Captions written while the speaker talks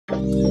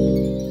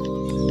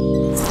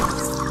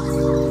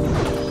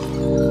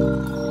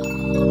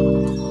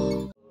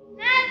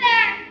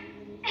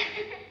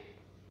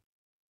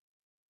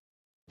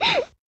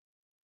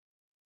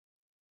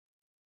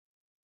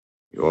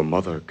Your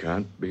mother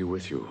can't be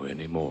with you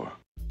anymore.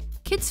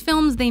 Kids'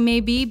 films they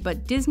may be,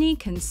 but Disney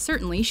can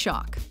certainly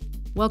shock.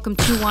 Welcome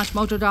to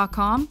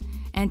WatchMojo.com,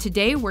 and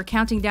today we're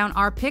counting down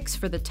our picks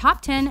for the top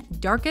 10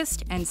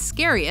 darkest and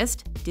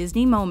scariest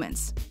Disney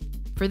moments.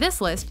 For this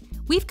list,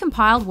 we've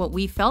compiled what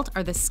we felt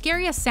are the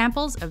scariest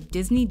samples of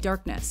Disney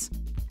darkness.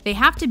 They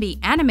have to be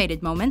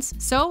animated moments,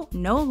 so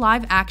no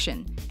live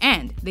action,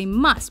 and they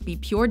must be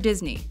pure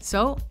Disney,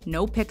 so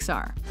no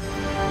Pixar.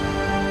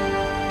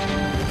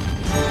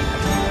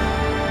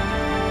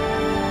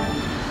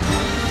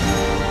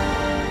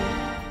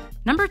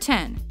 Number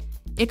 10.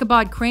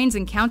 Ichabod Crane's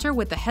encounter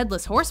with the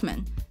Headless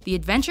Horseman, The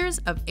Adventures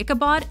of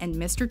Ichabod and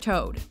Mr.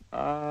 Toad.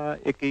 Ah,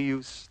 Icky,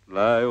 you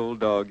sly old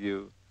dog,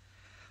 you.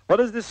 What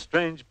is this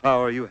strange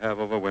power you have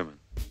over women?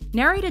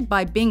 Narrated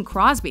by Bing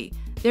Crosby,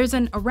 there's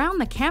an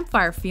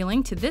around-the-campfire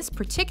feeling to this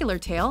particular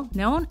tale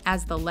known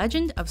as The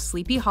Legend of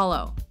Sleepy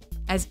Hollow.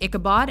 As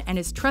Ichabod and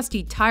his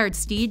trusty tired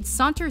steed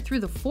saunter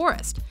through the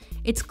forest,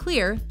 it's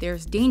clear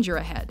there's danger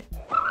ahead.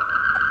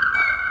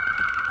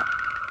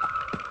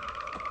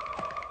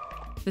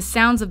 The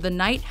sounds of the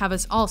night have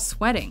us all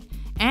sweating,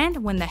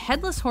 and when the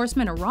Headless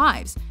Horseman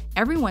arrives,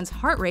 everyone's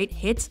heart rate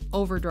hits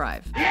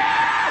overdrive.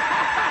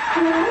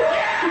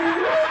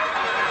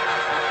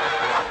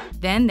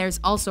 Then there's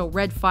also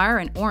red fire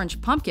and orange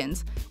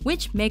pumpkins,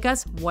 which make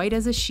us white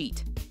as a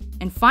sheet.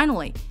 And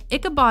finally,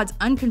 Ichabod's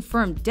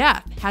unconfirmed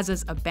death has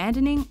us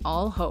abandoning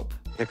all hope.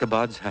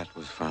 Ichabod's hat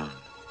was found,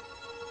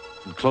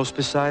 and close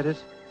beside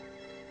it,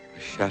 a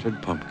shattered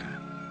pumpkin.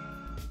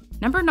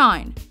 Number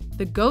 9.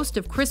 The Ghost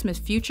of Christmas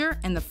Future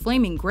and the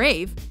Flaming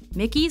Grave,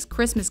 Mickey's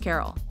Christmas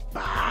Carol.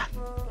 Ah,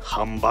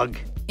 humbug.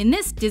 In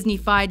this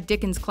Disney-fied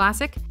Dickens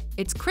classic,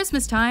 it's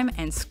Christmas time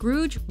and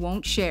Scrooge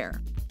won't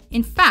share.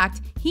 In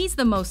fact, he's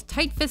the most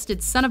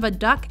tight-fisted son of a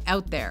duck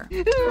out there.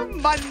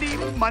 Money,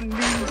 money,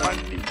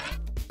 money.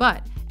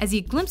 But as he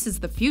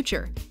glimpses the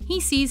future, he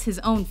sees his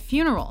own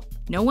funeral.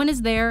 No one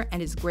is there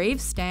and his grave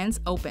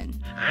stands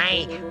open.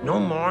 Aye, no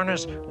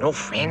mourners, no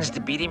friends to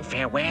bid him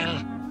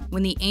farewell.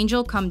 When the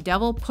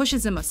angel-come-devil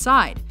pushes him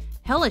aside,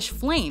 hellish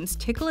flames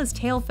tickle his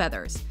tail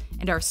feathers,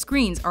 and our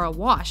screens are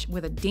awash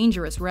with a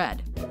dangerous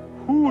red.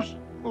 Whose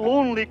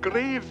lonely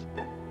grave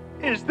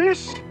is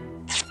this?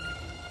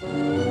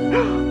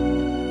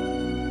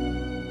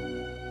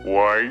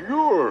 Why,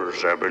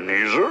 yours,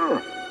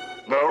 Ebenezer.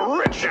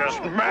 The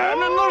richest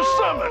man in the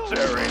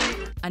cemetery.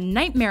 A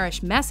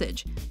nightmarish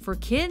message for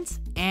kids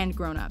and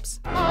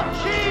grown-ups.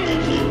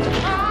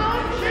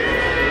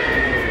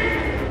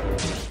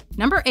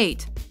 Number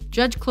 8.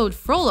 Judge Claude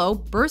Frollo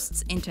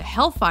bursts into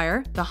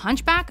hellfire, The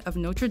Hunchback of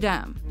Notre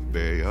Dame.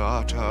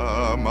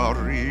 Beata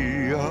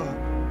Maria,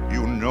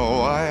 you know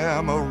I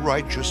am a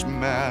righteous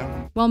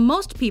man. While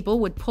most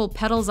people would pull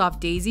petals off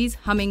daisies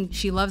humming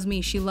She Loves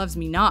Me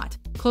Not,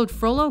 Claude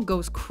Frollo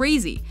goes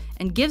crazy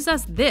and gives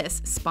us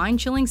this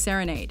spine-chilling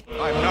serenade.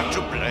 I'm not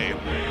to blame.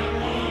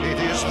 It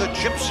is the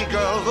gypsy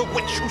girl, the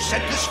witch who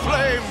set this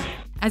flame.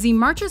 As he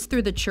marches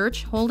through the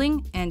church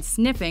holding and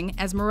sniffing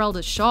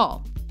Esmeralda's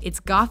shawl, it's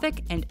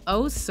gothic and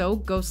oh so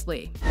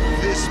ghostly.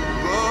 This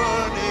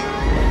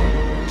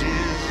burning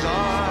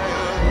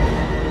desire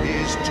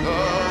is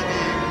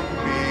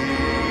turning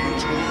me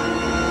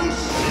to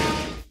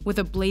sin. With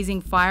a blazing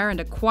fire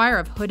and a choir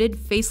of hooded,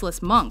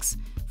 faceless monks,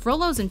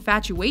 Frollo's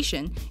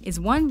infatuation is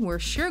one we're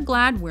sure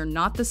glad we're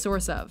not the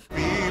source of.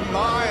 Be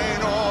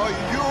mine or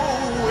you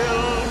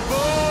will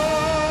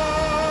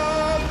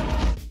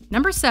burn.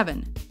 Number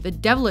 7. The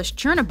devilish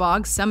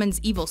Chernabog summons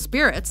evil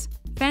spirits,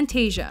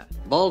 Fantasia.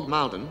 Bald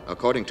Mountain,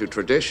 according to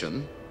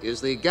tradition, is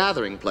the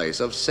gathering place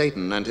of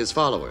Satan and his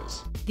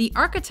followers. The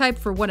archetype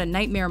for what a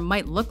nightmare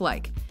might look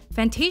like,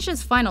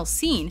 Fantasia's final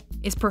scene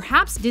is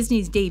perhaps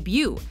Disney's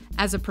debut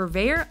as a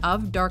purveyor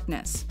of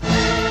darkness.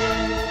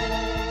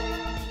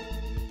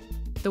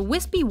 The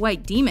wispy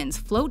white demons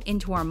float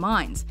into our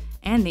minds,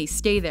 and they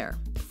stay there,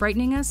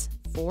 frightening us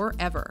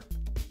forever.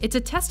 It's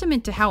a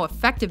testament to how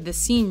effective this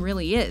scene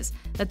really is,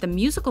 that the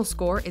musical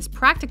score is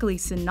practically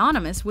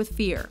synonymous with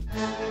fear.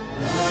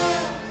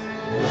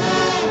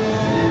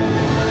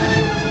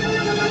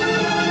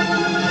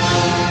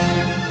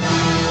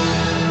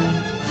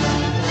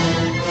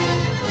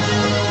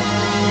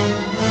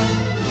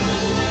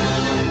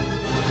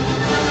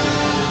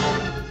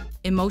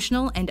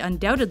 Emotional and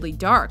undoubtedly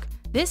dark,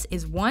 this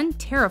is one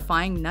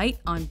terrifying night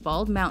on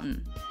Bald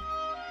Mountain.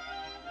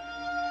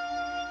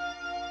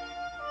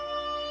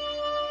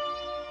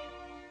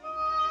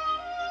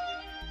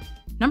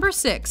 Number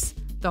 6.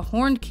 The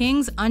Horned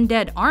King's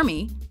Undead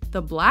Army,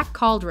 The Black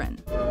Cauldron.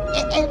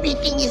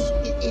 Everything is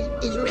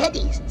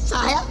ready,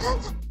 sire.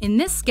 In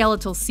this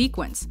skeletal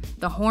sequence,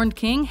 the Horned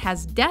King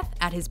has death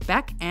at his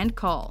beck and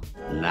call.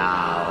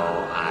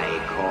 Now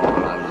I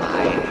call on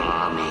my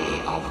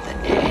army of the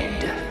dead.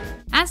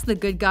 As the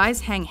good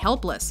guys hang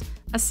helpless,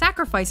 a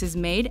sacrifice is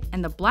made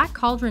and the Black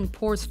Cauldron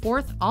pours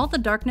forth all the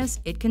darkness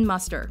it can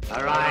muster.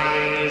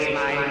 Arise,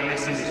 my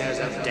messengers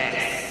of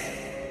death.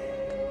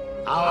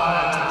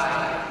 Our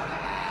time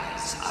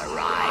has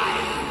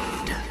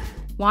arrived.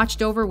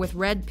 Watched over with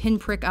red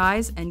pinprick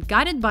eyes and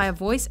guided by a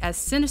voice as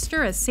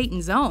sinister as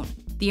Satan's own,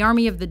 the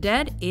army of the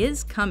dead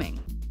is coming.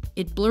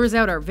 It blurs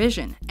out our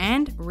vision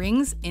and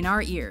rings in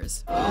our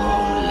ears.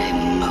 Only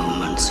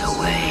moments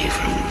away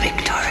from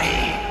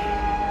victory.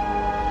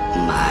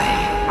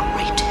 My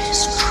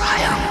greatest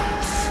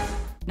triumph.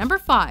 Number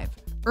 5.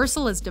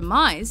 Ursula's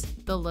demise,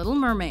 The Little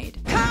Mermaid.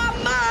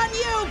 Come on,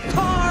 you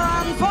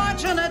poor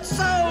unfortunate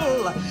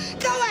soul!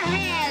 Go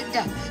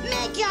ahead,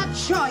 make your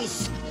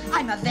choice.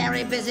 I'm a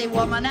very busy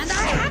woman and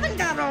I haven't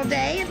got all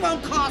day. It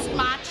won't cost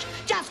much,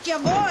 just your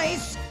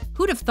voice.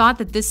 Who'd have thought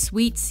that this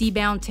sweet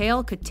sea-bound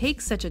tale could take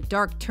such a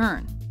dark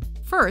turn?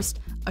 First,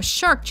 a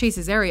shark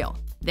chases Ariel.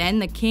 Then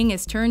the king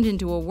is turned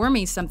into a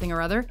wormy something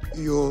or other.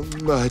 Your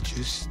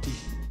Majesty.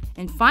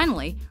 And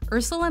finally,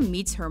 Ursula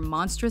meets her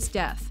monstrous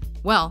death.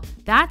 Well,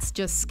 that's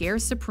just scare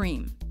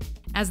supreme.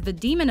 As the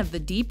demon of the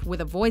deep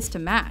with a voice to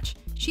match,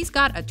 she's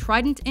got a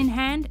trident in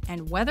hand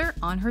and weather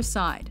on her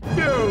side.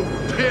 You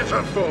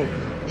pitiful,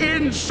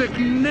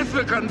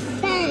 insignificant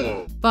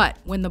fool! But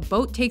when the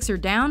boat takes her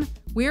down,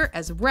 we're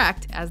as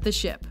wrecked as the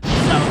ship.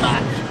 So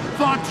much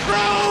for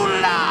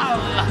true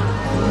love!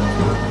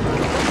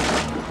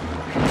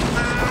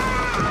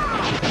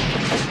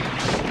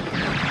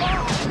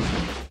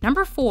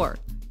 Number 4.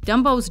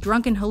 Dumbo's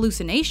drunken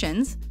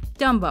hallucinations,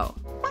 Dumbo.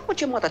 What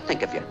would your mother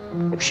think of you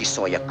if she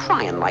saw you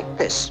crying like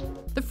this?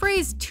 The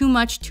phrase too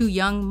much too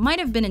young might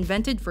have been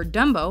invented for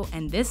Dumbo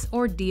and this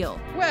ordeal.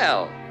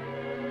 Well,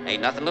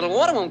 ain't nothing little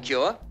water won't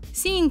cure.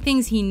 Seeing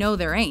things he know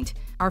there ain't,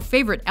 our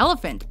favorite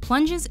elephant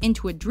plunges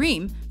into a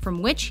dream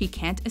from which he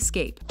can't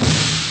escape.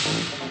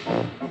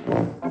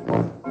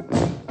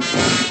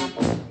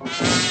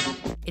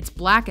 It's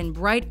black and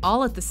bright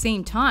all at the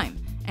same time,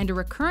 and a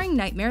recurring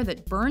nightmare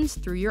that burns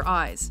through your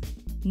eyes.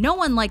 No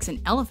one likes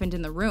an elephant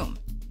in the room.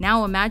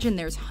 Now imagine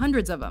there's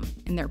hundreds of them,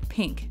 and they're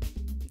pink.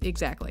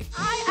 Exactly.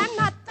 I am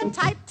not the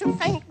type to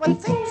faint when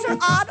things are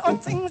odd or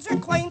things are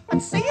quaint, but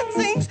seeing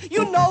things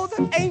you know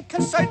that ain't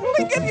can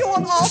certainly give you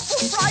an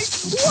awful fright.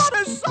 What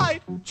a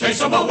sight!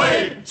 Chase 'em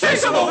away!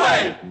 Chase 'em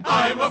away!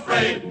 I'm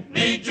afraid.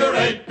 Need your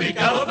aid. Big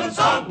elephants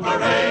on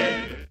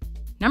parade.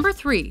 Number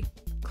 3.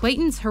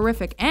 Clayton's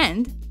horrific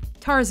end,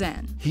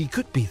 Tarzan. He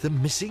could be the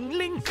missing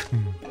link.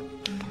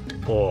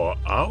 Or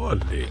our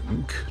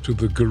link to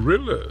the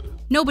gorillas.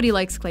 Nobody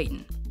likes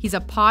Clayton. He's a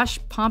posh,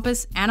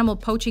 pompous,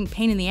 animal-poaching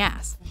pain in the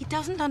ass. He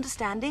doesn't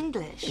understand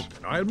English.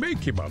 I'll make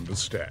him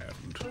understand.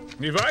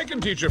 If I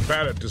can teach a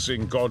parrot to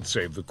sing God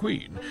Save the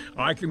Queen,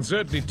 I can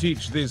certainly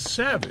teach this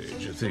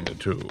savage a thing or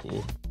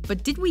two.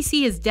 But did we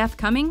see his death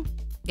coming?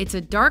 It's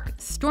a dark,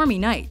 stormy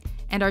night,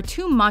 and our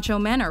two macho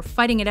men are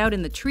fighting it out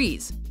in the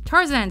trees.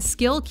 Tarzan's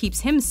skill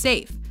keeps him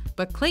safe,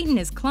 but Clayton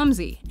is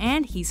clumsy,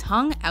 and he's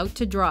hung out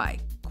to dry.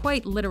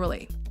 Quite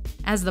literally.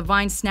 As the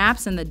vine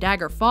snaps and the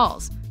dagger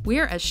falls,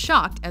 we're as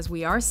shocked as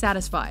we are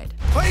satisfied.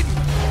 Clayton!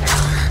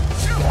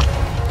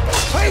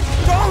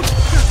 Clayton, don't!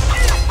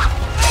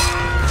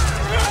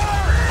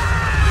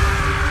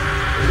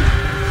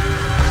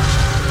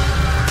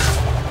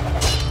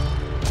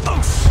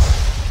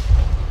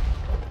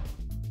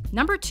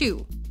 Number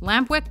 2.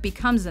 Lampwick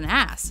becomes an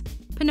ass,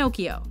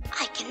 Pinocchio.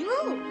 I can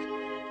move.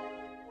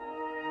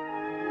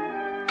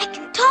 I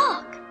can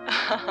talk.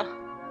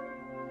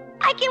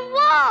 I can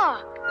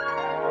walk.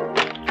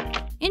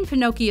 In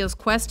Pinocchio's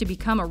quest to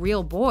become a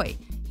real boy,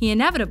 he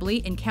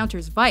inevitably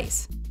encounters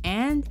vice,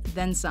 and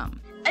then some.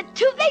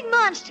 2 big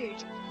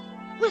monsters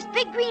with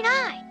big green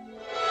eyes.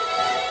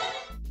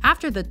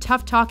 After the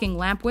tough-talking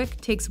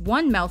Lampwick takes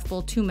one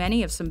mouthful too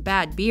many of some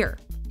bad beer,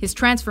 his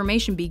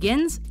transformation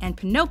begins and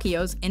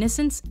Pinocchio's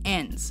innocence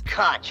ends.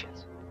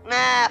 Conscience.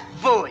 Nah,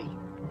 phooey.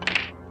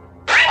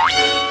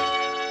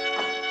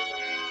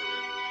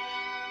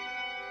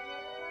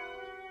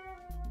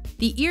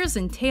 The ears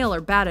and tail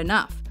are bad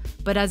enough,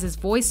 but as his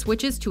voice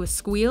switches to a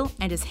squeal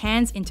and his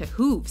hands into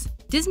hooves,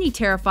 Disney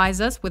terrifies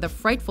us with a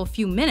frightful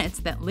few minutes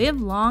that live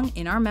long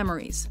in our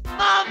memories.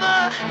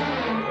 Mama!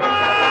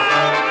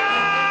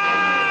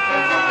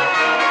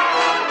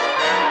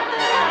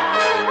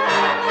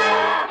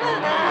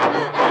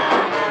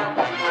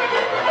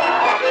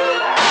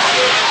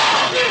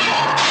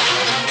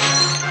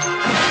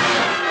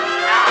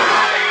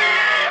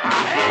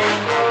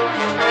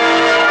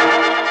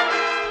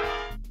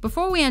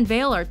 Before we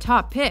unveil our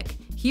top pick,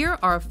 here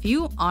are a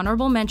few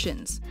honorable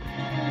mentions.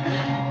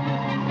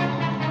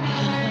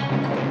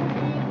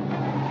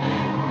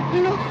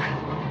 Look!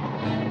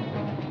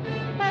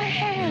 My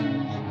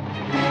hands!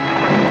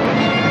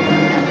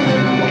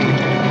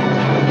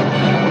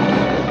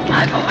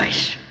 My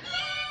voice.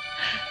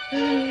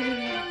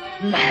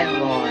 My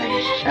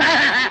voice.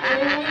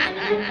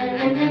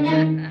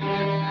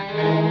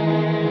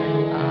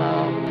 A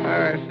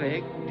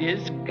perfect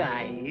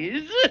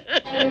disguise.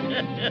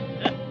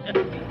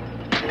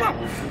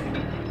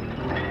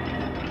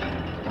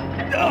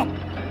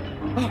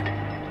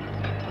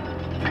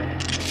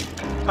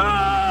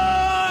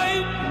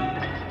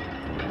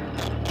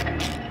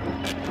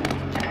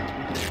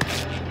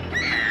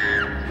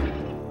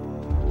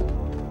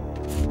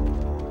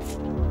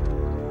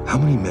 How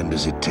many men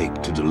does it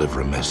take to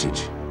deliver a message?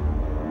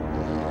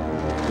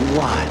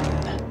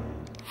 1.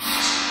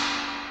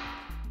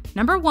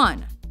 Number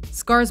 1.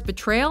 Scar's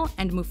betrayal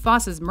and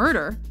Mufasa's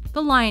murder,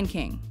 The Lion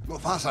King.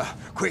 Mufasa,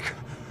 quick.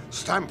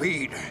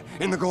 Stampede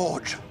in the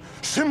gorge.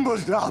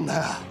 Simba's down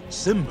there.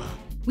 Simba?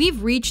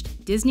 We've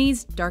reached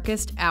Disney's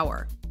darkest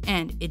hour,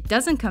 and it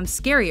doesn't come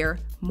scarier,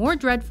 more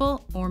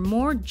dreadful, or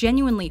more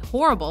genuinely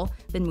horrible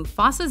than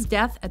Mufasa's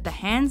death at the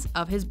hands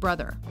of his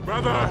brother.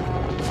 Brother,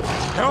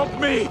 help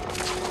me!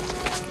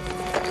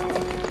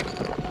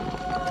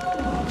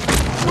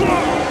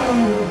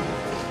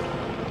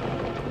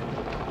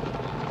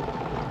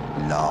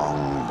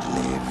 Long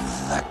live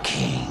the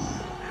king.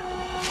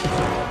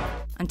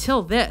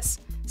 Until this,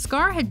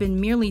 Scar had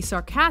been merely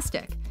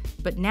sarcastic,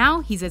 but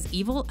now he's as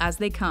evil as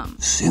they come.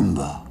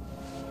 Simba,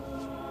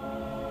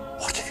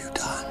 what have you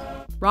done?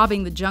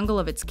 Robbing the jungle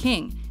of its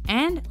king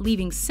and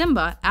leaving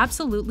Simba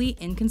absolutely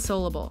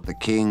inconsolable. The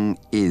king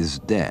is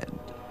dead.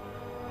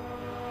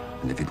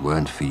 And if it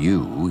weren't for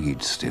you,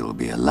 he'd still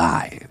be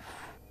alive.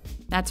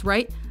 That's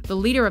right, the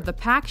leader of the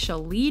pack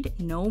shall lead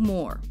no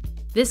more.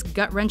 This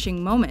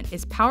gut-wrenching moment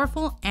is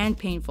powerful and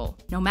painful,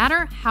 no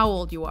matter how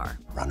old you are.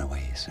 Run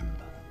away, Simba.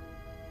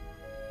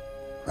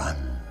 Run.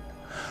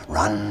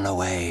 Run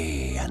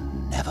away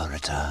and never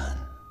return.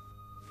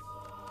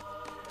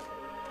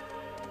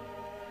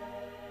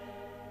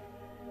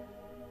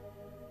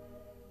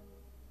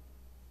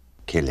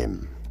 Kill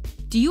him.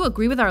 Do you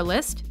agree with our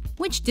list?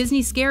 Which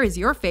Disney scare is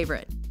your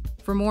favorite?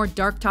 For more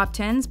dark top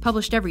 10s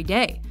published every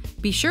day,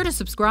 be sure to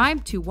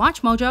subscribe to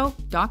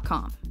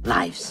WatchMojo.com.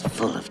 Life's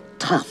full of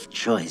tough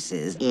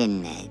choices,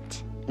 isn't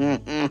it?